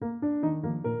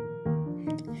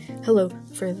Hello,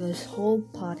 for this whole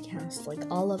podcast,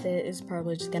 all of it is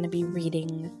probably just gonna be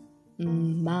reading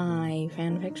my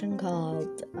fanfiction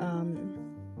called,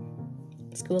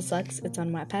 School Sucks. It's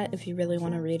on Wattpad. If you really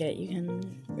want to read it, you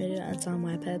can read it. It's on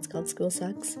Wattpad. It's called School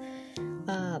Sucks.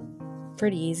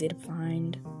 Pretty easy to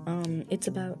find. It's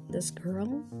about this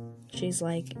girl. She's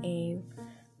like a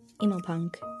emo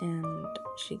punk, and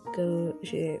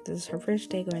this is her first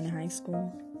day going to high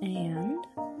school, and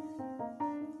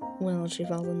she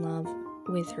falls in love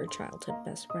with her childhood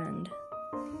best friend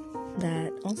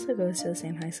that also goes to the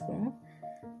same high school,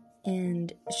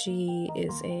 and she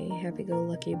is a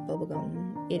happy-go-lucky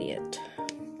bubblegum idiot.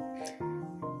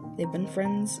 They've been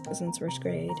friends since first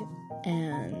grade,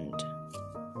 and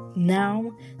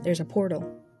now there's a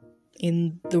portal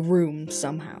in the room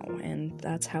somehow, and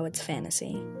that's how it's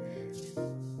fantasy.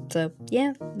 So,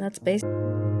 yeah, that's basically